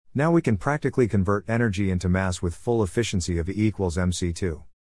Now we can practically convert energy into mass with full efficiency of E equals mc2.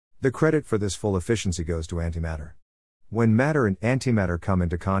 The credit for this full efficiency goes to antimatter. When matter and antimatter come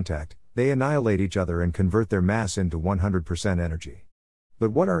into contact, they annihilate each other and convert their mass into 100% energy.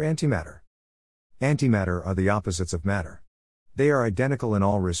 But what are antimatter? Antimatter are the opposites of matter. They are identical in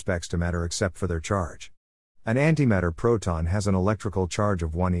all respects to matter except for their charge. An antimatter proton has an electrical charge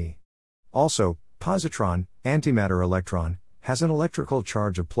of 1 e. Also, positron, antimatter electron, has an electrical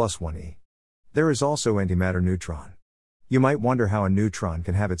charge of plus 1 e. There is also antimatter neutron. You might wonder how a neutron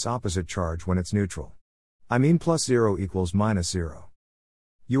can have its opposite charge when it's neutral. I mean plus 0 equals minus 0.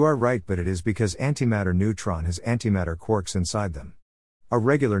 You are right, but it is because antimatter neutron has antimatter quarks inside them. A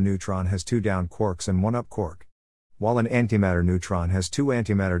regular neutron has 2 down quarks and 1 up quark, while an antimatter neutron has 2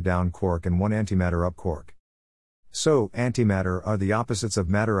 antimatter down quark and 1 antimatter up quark. So, antimatter are the opposites of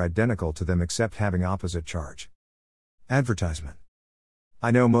matter, identical to them except having opposite charge. Advertisement.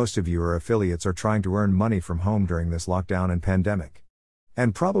 I know most of you are affiliates or trying to earn money from home during this lockdown and pandemic.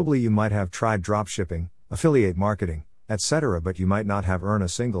 And probably you might have tried dropshipping, affiliate marketing, etc., but you might not have earned a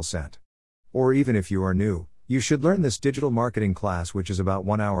single cent. Or even if you are new, you should learn this digital marketing class, which is about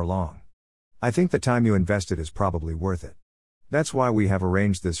 1 hour long. I think the time you invested is probably worth it. That's why we have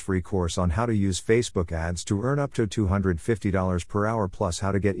arranged this free course on how to use Facebook ads to earn up to $250 per hour, plus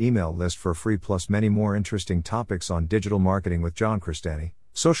how to get email list for free, plus many more interesting topics on digital marketing with John Crestani,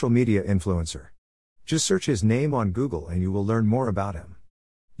 social media influencer. Just search his name on Google and you will learn more about him.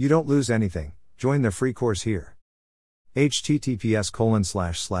 You don't lose anything. Join the free course here.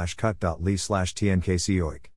 https://cut.ly/tnkcoik